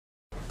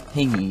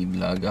Hey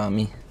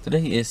vlogami.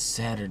 Today is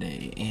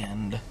Saturday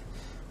and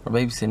we're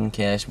babysitting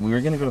Cash. We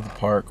were gonna go to the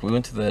park. We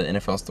went to the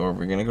NFL store. We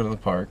were gonna go to the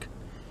park.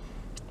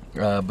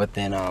 But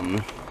then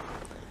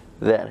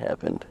that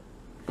happened.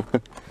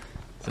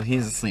 So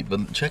he's asleep.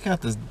 But check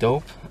out this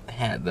dope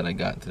hat that I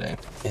got today.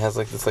 It has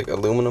like this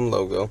aluminum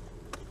logo.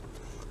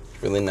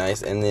 Really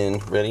nice. And then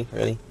ready?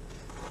 The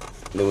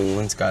New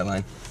England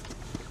skyline.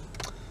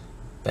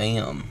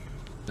 Bam.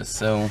 Just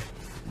so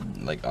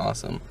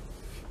awesome.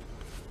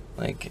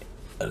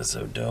 That is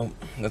so dope.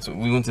 That's what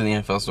we went to the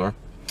NFL store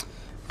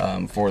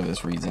for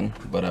this reason.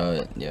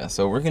 But yeah,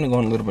 so we're gonna go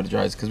on a little bit of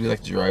drives because we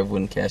like to drive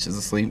when Cash is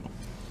asleep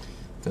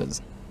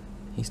because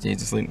he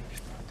stays asleep.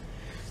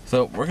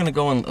 So we're gonna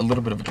go on a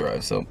little bit of a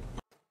drive. So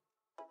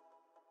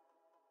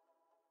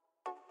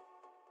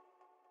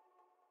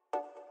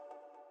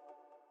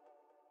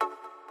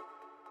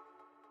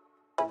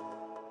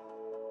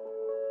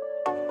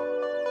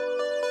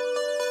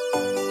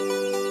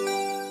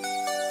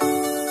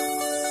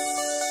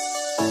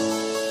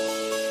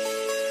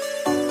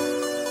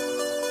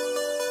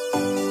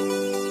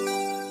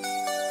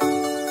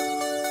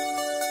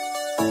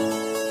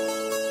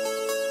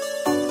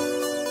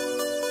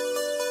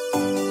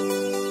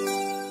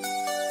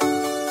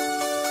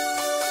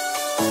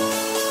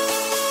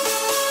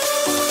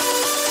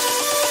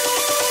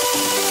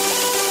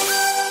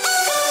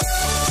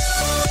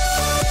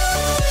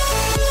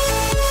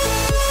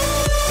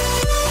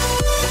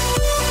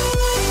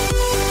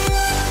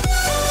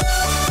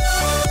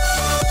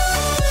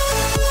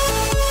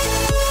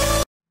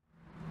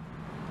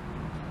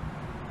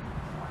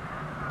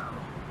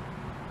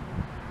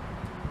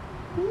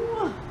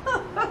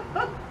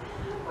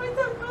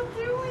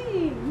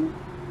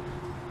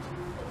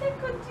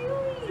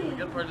the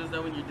good part is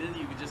that when you're dizzy,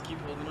 you can just keep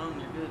holding on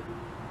and you're good.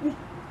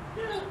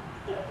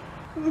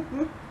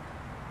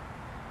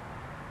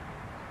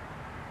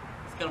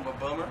 It's kind of a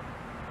bummer.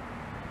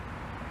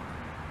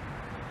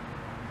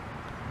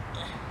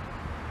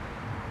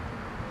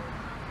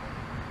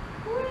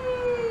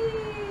 Whee!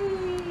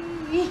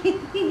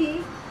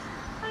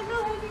 I'm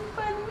not having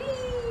fun.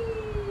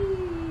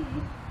 Whee!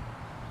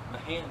 My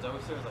hands, I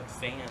wish there was like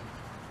sand.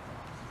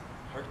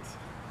 Hurts.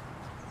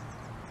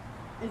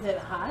 Is it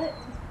hot?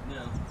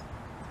 No.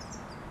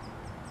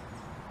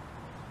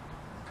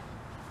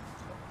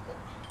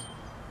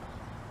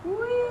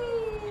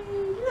 Whee!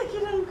 Look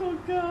at Uncle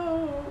go!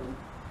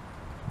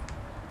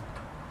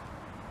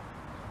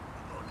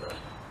 Okay.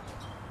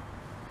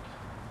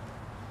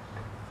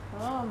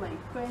 Oh my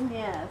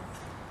goodness.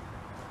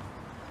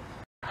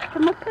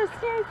 Come up the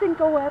stairs and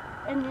go up,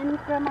 and then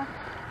Grandma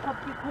help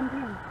you come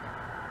down.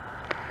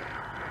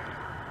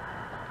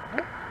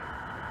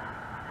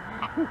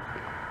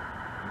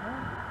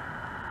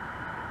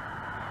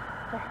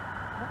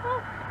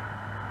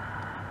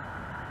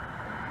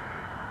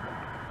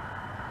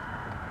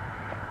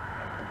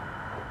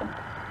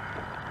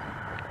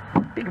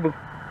 Peekaboo.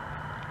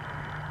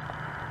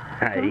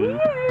 Hi. Come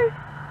here.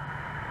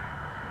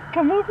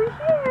 Come over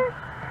here.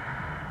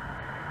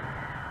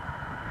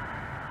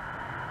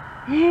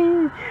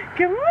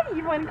 Come on,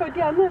 you want to go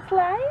down the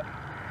slide?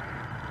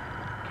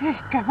 Okay,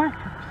 come on.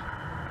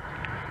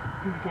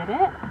 You get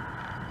it?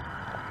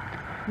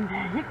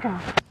 There you go.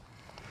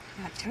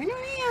 Now turn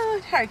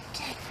around.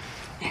 Okay.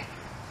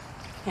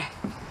 Yeah.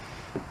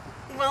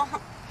 Well,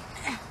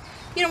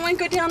 you don't want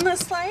to go down the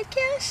slide,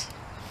 Cash?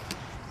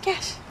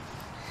 Cash,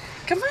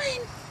 come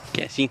on.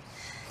 Cassie.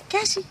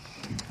 Cassie.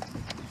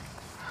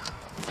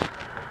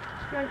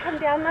 You want to come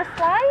down the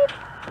slide?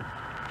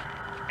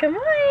 Come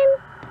on.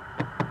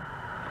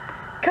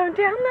 Come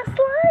down the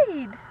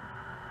slide.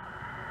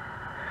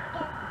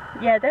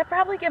 Yeah, that's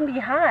probably going to be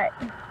hot.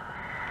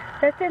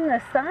 That's in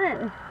the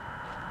sun.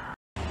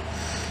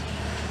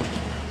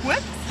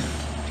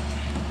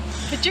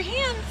 Whoops. Put your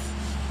hands.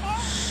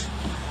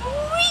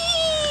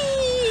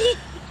 Whee!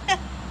 I'm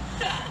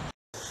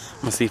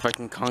gonna see if I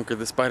can conquer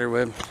the spider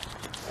web.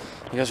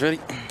 You guys ready?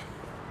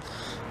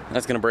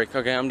 That's gonna break.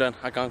 Okay, I'm done.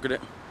 I conquered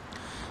it.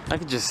 I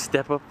could just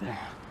step up there.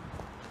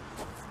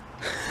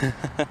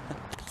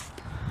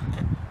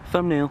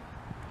 Thumbnail.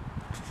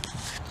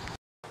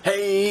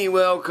 Hey,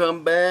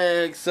 welcome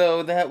back.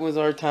 So that was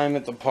our time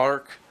at the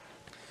park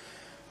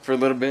for a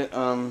little bit.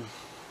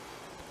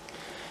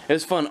 It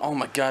was fun. Oh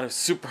my god, it was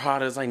super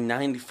hot. It was like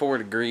 94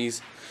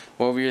 degrees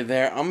while we were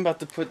there. I'm about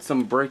to put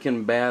some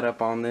Breaking Bad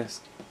up on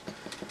this.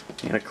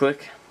 You gotta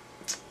click.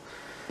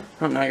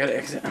 Oh, now I gotta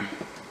exit. I'm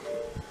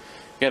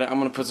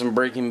gonna put some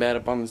Breaking Bad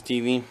up on this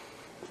TV.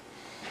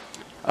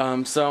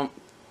 So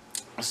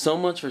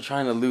much for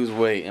trying to lose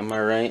weight. Am I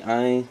right?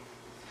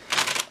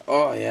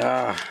 Oh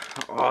yeah.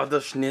 Oh, the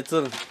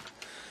schnitzel.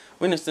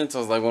 Wiener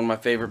Schnitzel is like one of my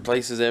favorite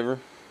places ever.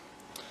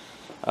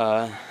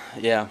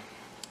 Yeah.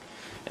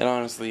 It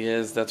honestly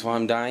is. That's why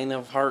I'm dying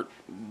of heart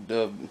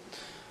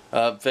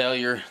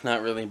failure.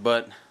 Not really,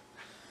 but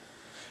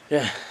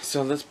yeah.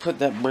 So let's put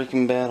that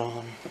Breaking Bad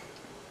on.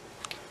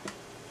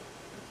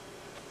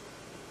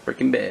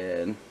 Breaking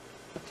Bad.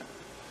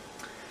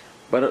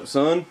 What up,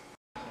 son?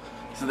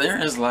 So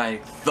there is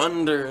like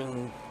thunder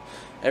and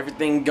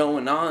everything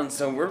going on.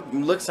 So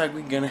looks like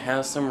we're gonna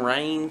have some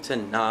rain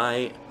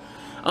tonight.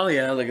 Oh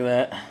yeah, look at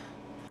that.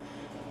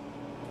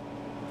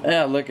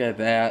 Yeah, look at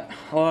that.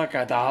 Look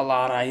at the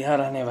light. You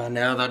don't even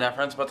know the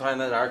difference between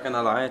the dark and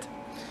the light.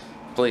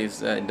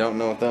 Please, I don't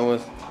know what that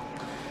was.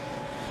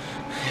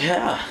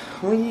 Yeah,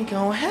 we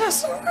gonna have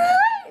some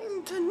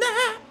rain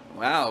tonight.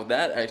 Wow,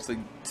 that actually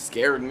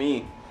scared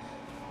me.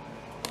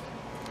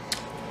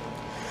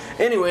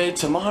 Anyway,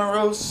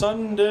 tomorrow's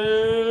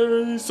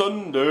Sunday.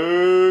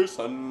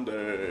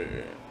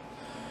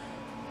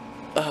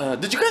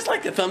 Did you guys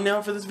like the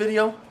thumbnail for this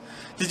video?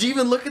 Did you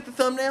even look at the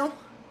thumbnail?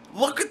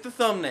 Look at the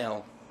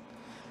thumbnail.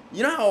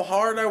 You know how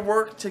hard I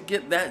worked to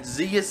get that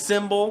Zia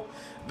symbol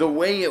the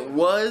way it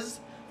was?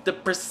 The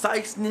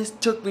preciseness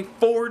took me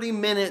 40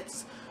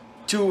 minutes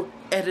to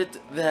edit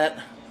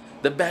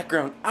the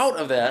background out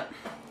of that,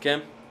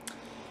 okay?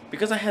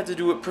 Because I had to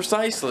do it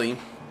precisely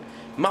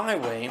my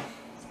way.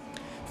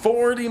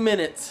 40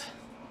 minutes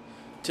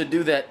to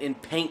do that in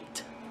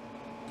paint,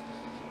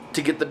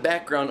 to get the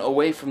background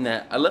away from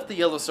that. I left the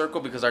yellow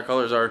circle because our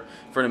colors are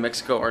for New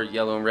Mexico are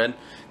yellow and red.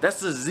 That's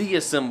the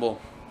Zia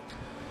symbol.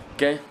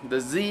 Okay,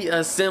 the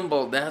Zia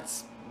symbol,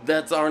 that's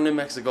our New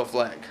Mexico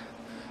flag.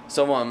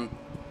 So I'm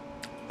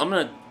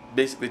gonna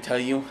basically tell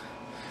you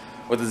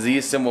what the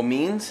Zia symbol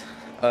means.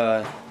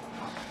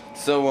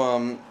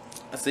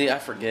 See, I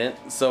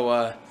forget.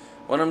 So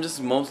what I'm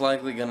just most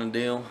likely gonna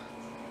do.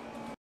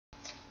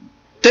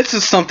 This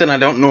is something I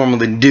don't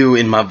normally do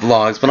in my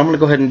vlogs, but I'm gonna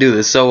go ahead and do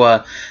this.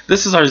 So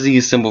this is our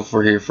Zia symbol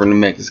for New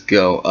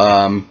Mexico.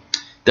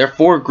 There are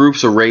 4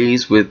 groups of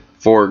rays with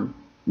 4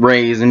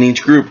 rays in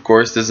each group. Of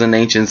course, there's an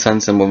ancient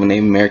sun symbol of a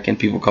Native American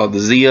people called the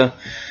Zia.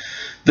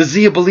 The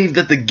Zia believed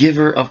that the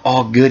giver of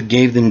all good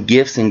gave them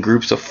gifts in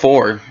groups of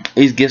 4.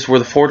 These gifts were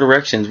the 4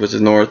 directions, which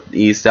is north,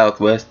 east, south,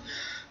 west.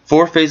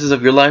 4 phases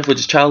of your life, which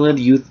is childhood,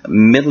 youth,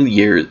 middle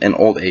years, and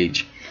old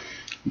age.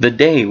 The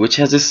day, which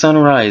has its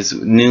sunrise,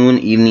 noon,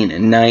 evening,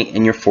 and night,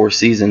 and your 4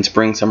 seasons,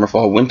 spring, summer,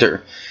 fall,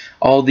 winter.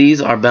 All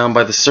these are bound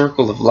by the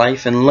circle of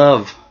life and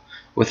love,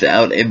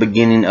 without a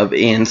beginning of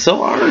end.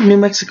 So our New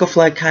Mexico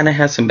flag kind of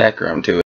has some background to it.